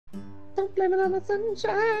Don't blame it on the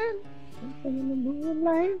sunshine. Don't blame it on the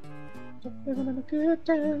moonlight. Don't blame it on the good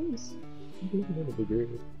times.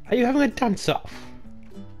 Are you having a dance off?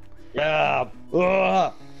 Yeah.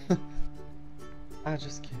 Ugh. I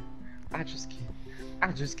just can't. I just can't.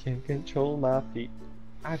 I just can't control my feet.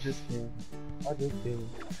 I just can't. I just can't.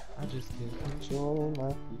 I just can't control my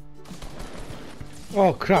feet.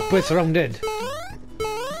 Oh crap, we're surrounded.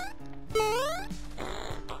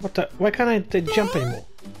 What the? Why can't I jump anymore?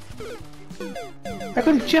 I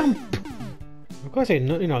couldn't jump! Of course, I'm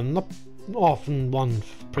not often one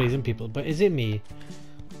praising people, but is it me?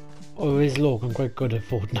 Or is Logan quite good at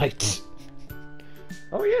Fortnite?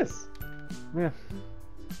 Oh, yes. Yeah.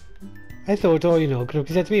 I thought, oh, because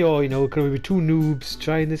he said to me, oh, could we be two noobs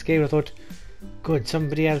trying this game? I thought, good,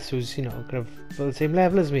 somebody else who's, kind of on the same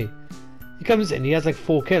level as me. He comes in, he has like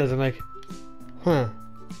 4 kills, I'm like, huh,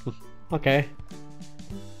 okay.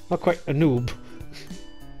 Not quite a noob.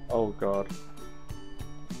 Oh, God.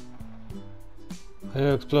 I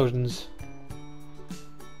hear explosions.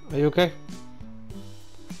 Are you okay?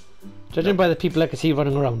 Judging by the people I can see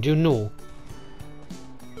running around, do you know?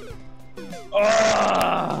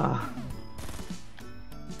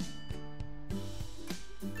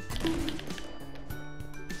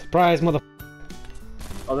 Surprise, mother.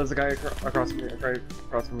 Oh, there's a guy across from me. Right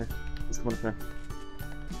across from me. He's coming up now.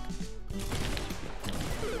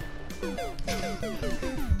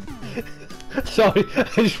 Sorry, I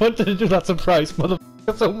just wanted to do that surprise,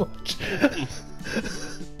 motherfucker, so much.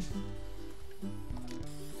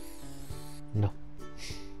 No.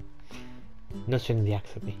 No swinging the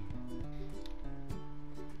axe at me.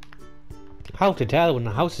 How to tell when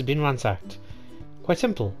a house has been ransacked? Quite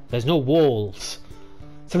simple. There's no walls.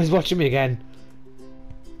 Somebody's watching me again.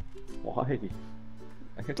 Why?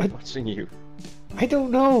 I'm watching you. I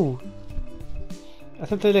don't know. I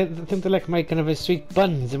think they like my kind of a sweet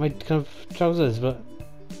buns and my kind of trousers, but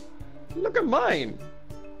Look at mine.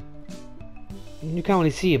 you can't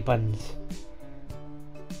really see your buns.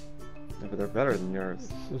 Yeah, but they're better than yours.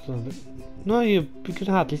 No, you can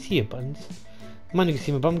hardly see your buns. Man, you can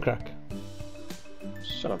see my bum crack.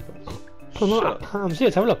 Shut up, Josh. Come on, I'm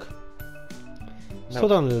serious, have a look. Slow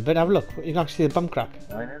down a little bit, have a look. You can actually see the bum crack.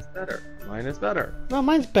 Mine is better. Mine is better. No,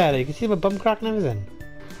 mine's better. You can see my bum crack and everything.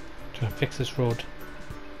 Trying to fix this road.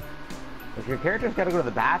 If your character's gotta go to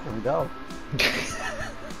the bathroom, go.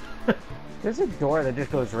 There's a door that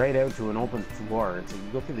just goes right out to an open floor. So you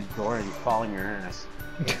go through the door and you fall in your ass.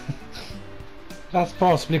 That's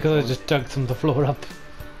possibly because I just dug some of the floor up.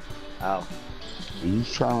 Oh. Are you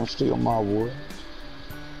trying to steal my wood?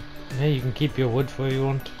 Yeah, you can keep your wood for you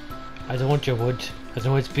want. I don't want your wood. I don't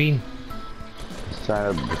know where it's been. He's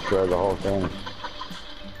trying to destroy the whole thing.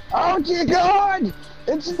 Oh dear God!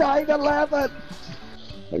 It's 9/11!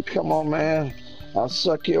 Like, come on, man. I'll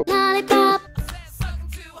suck you. Lollipop.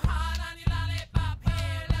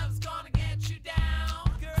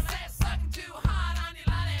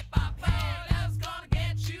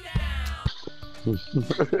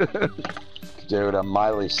 Dude, I'm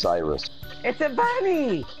Miley Cyrus. It's a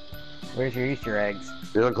bunny! Where's your Easter eggs?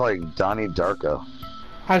 You look like Donnie Darko.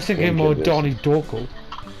 I was thinking more Donnie Darko.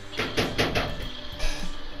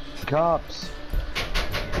 Cops.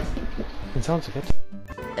 It sounds like it.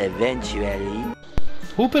 Eventually.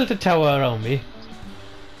 Who built a tower around me?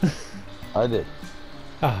 I did.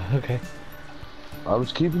 Ah, okay. I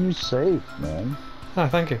was keeping you safe, man. Ah,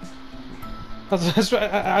 thank you. I was just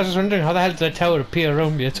wondering how the hell did a tower appear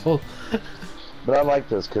around me at all? But I like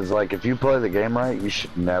this, because, like, if you play the game right, you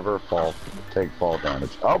should never take fall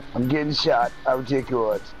damage. Oh, I'm getting shot. I would take your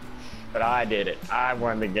words. But I did it. I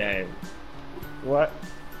won the game. What?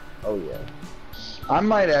 Oh, yeah. I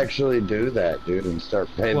might actually do that, dude, and start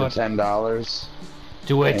paying the $10.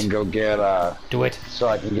 Do it. And go get, Do it. so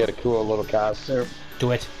I can get a cool little costume.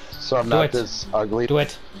 Do it. So I'm not this ugly. Do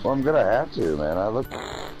it. Well, I'm gonna have to, man. I look.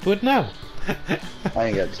 Do it now.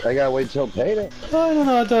 I gotta wait till payday.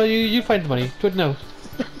 Oh, no, you find the money. Do it now.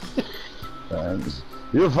 Thanks.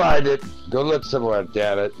 You'll find it. Go look somewhere,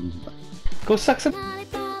 damn it. Go suck some.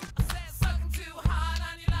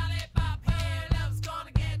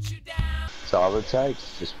 That's all it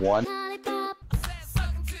takes. Just one.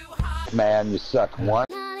 Man, you suck one.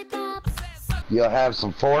 You'll have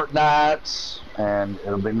some Fortnites, and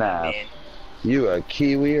it'll be nice. You a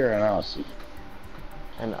Kiwi or an Aussie?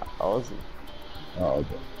 An Aussie. Oh,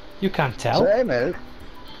 okay. You can't tell. So, hey, man,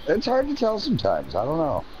 it's hard to tell sometimes. I don't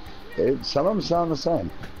know. Some of them sound the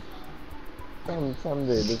same. Some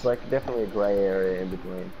do. There's like definitely a gray area in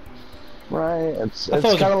between. Right. It's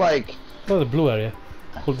kind of like. Oh, the blue area.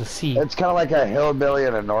 Called the sea. It's kind of like a hillbilly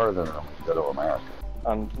in a northern middle America.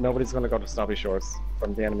 Nobody's gonna go to Snobby Shores.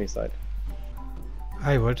 from the enemy side.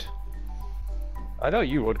 I would. I know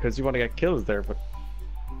you would, because you want to get kills there, but...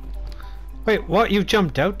 Wait, what? You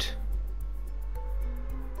jumped out?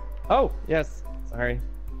 Oh, yes. Sorry.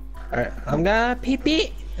 Alright, I'm gonna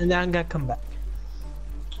pee and then I'm gonna come back.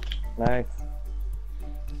 Nice.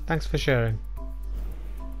 Thanks for sharing.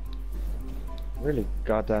 Really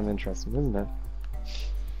goddamn interesting, isn't it?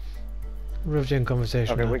 Riveting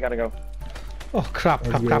conversation. Okay, now. we gotta go. Oh crap,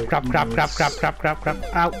 crap, crap, crap, crap, crap, crap, crap, crap,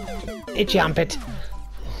 crap. Ow. Itchy armpit.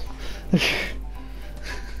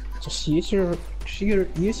 Just use your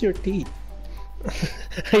teeth.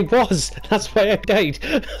 I was. That's why I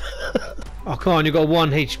died. Oh, come on. You got 1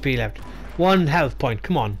 HP left. 1 health point.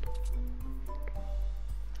 Come on.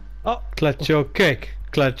 Oh, Clutch your kick.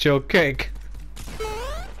 Clutch your kick.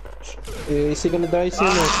 Is he gonna die soon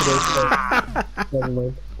or should I start? Never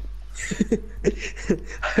mind.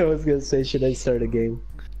 I was gonna say, should I start a game?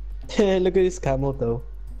 Look at this camel though.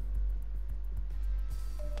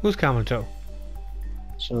 Who's camel toe?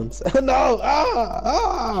 Sean's. No!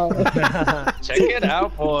 Ah! check it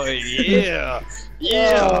out, boy. Yeah.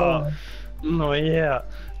 Yeah. Oh, yeah.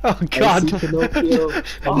 Oh god.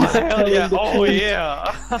 Oh, hell yeah. Oh,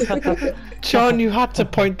 yeah. John, you had to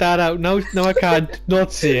point that out. No, I can't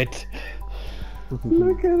not see it.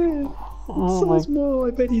 Look at it. Oh So my- small.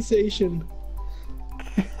 I bet he's Asian.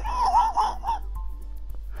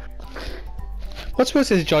 What's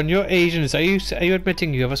worse is, John, you're Asian. Are you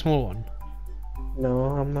admitting you have a small one? No,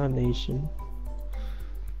 I'm not Asian.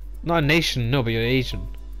 Not a nation, no, but you're Asian.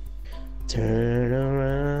 Turn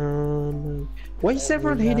around. Why is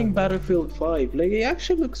everyone hating Battlefield 5? Like, it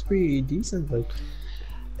actually looks pretty decent. Like,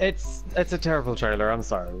 It's a terrible trailer, I'm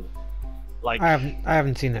sorry. Like, I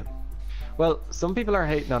haven't seen it. well, some people are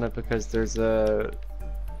hating on it because there's a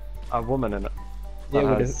woman in it. Yeah,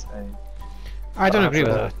 that we has I don't Perhaps, agree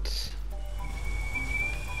with that.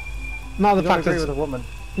 Not the You don't fact agree that with a woman.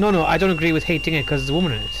 no, I don't agree with hating it because there's a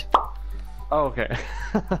woman in it. Oh, okay.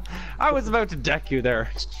 I was about to deck you there.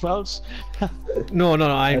 Well, No,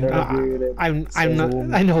 I don't agree with it. I'm Says a not.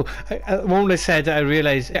 woman. I know. The moment I said, I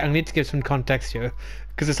realized I need to give some context here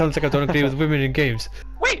because it sounds like I don't agree with women in games.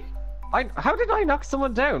 wait! How did I knock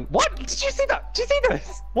someone down? What? Did you see that? Did you see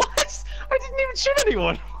this? What? I didn't even shoot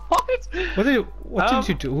anyone. What? What did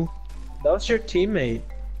you do? that was your teammate.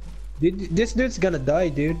 This dude's gonna die,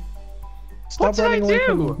 dude. What did I running away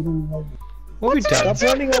do? from me. What we did I done? Stop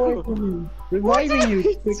running away from me. Reviving you.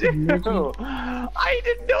 freaking monkey. I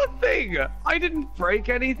did nothing. I didn't break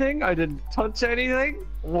anything. I didn't touch anything.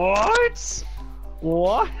 What?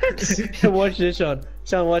 What? Watch this, Sean.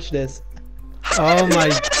 Sean, watch this. Oh my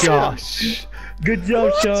gosh, Good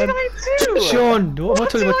job, What Sean. did I do? Sean! What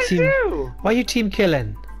What did about I team? do? Why are you team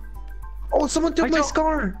killing? Oh, someone took I my don't-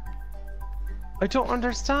 scar. I don't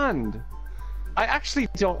understand. I actually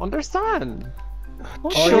don't understand.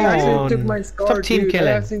 What Oh, did he I do? actually took Sean, my scar, stop team dude. killing.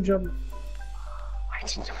 I actually jumped. I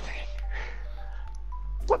did nothing.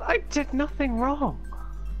 But I did nothing wrong.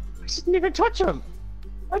 I didn't even touch him.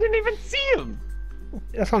 I didn't even see him.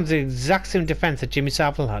 That sounds the exact same defense that Jimmy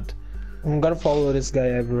Savile had. I'm gonna follow this guy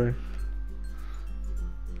everywhere.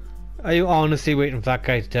 Are you honestly waiting for that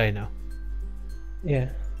guy to die now? Yeah.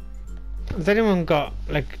 Has anyone got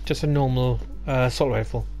like just a normal assault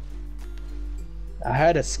rifle? I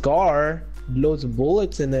had a scar, loads of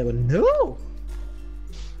bullets in there, but no.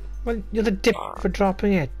 Well, you're the dip for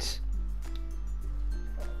dropping it.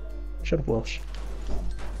 Shut up, Welsh.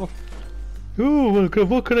 Oh, well,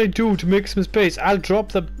 what can I do to make some space? I'll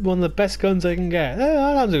drop one of the best guns I can get.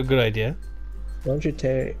 That's a good idea. Don't you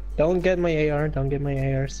tear? Don't get my AR. Don't get my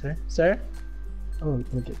AR, sir. Sir? Oh,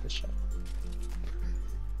 let me get this shot.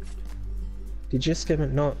 Did you skim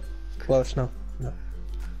it? No. Welsh, no. No.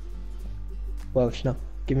 Welsh, no.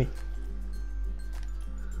 Give me.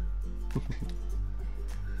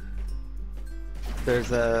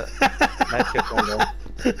 There's a medkit down there.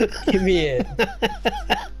 Give me it.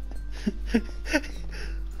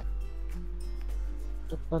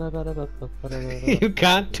 You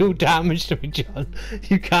can't do damage to me, John.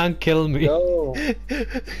 You can't kill me. No.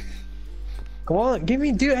 Come on, give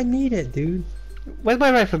me, dude. I need it, dude. Where's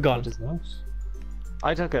my rifle gone?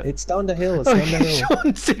 I took it. It's down the hill. It's Oh, down the hill.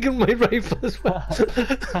 Sean's taking my rifle as well.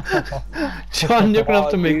 John, you're gonna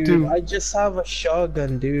have to make dude, do. I just have a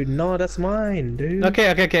shotgun, dude. No, that's mine, dude. Okay.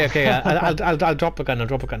 I'll drop a gun. I'll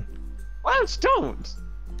drop a gun. Welch, don't.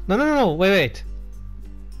 No. Wait.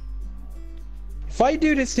 If I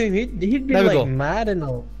do this to him, he'd be There we like go. mad and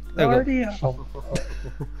all. There we Already.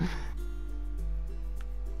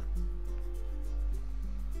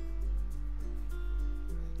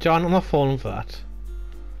 John, I'm not falling for that.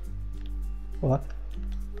 What?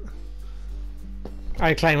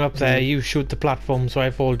 I climb up there, you shoot the platform, so I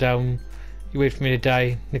fall down. You wait for me to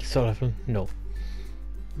die. Nick Sullivan. No.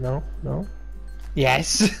 No, no.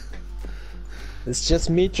 Yes. It's just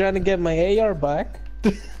me trying to get my AR back.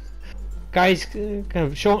 Guys,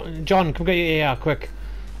 John, come get your AR quick.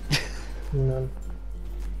 No.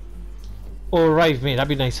 Or revive me, that'd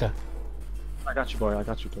be nicer. I got you, boy. I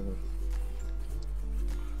got you, don't worry.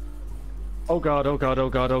 Oh god, oh god, oh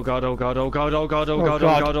god, oh god, oh god, oh god, oh god, oh god,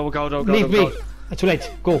 oh god, oh god, oh god, Leave oh me. god. Too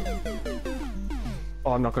late. Go.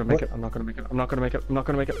 Oh, I'm not gonna make it. I'm not gonna make it. I'm not gonna make it. I'm not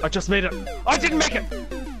gonna make it. I just made it. I didn't make it.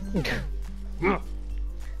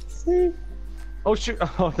 Oh shoot!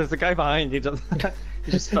 Oh, there's a guy behind. He just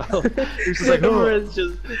fell. He's just like, oh, It's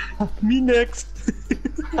just me next.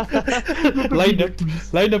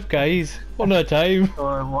 Line up, guys. One at a time.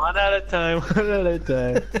 Oh, one at a time. One at a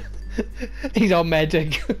time. He's our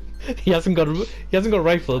medic. He hasn't got a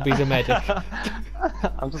rifle, but he's a medic.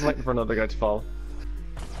 I'm just waiting for another guy to fall.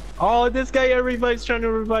 Oh, this guy everybody's trying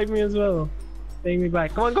to revive me as well. Bring me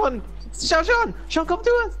back. Come on, come on. Sean, come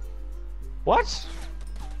to us. What?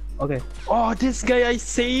 Okay. Oh, this guy I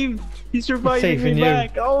saved. He's reviving Saving me you.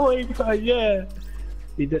 back. Oh my god, yeah.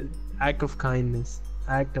 He did act of kindness.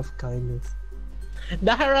 Act of kindness.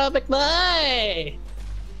 The heroic boy.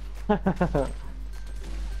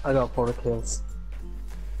 I got 4 kills.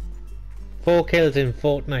 4 kills in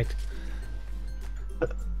Fortnite.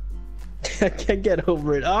 I can't get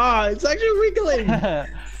over it. Ah, it's actually wiggling.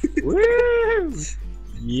 Woo!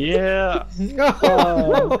 Yeah.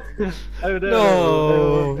 No.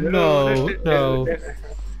 No.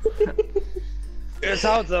 It's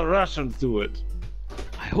how the Russians do it.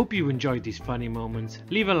 I hope you enjoyed these funny moments.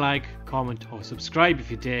 Leave a like, comment, or subscribe if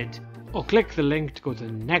you did. Or click the link to go to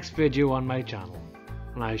the next video on my channel.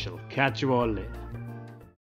 And I shall catch you all later.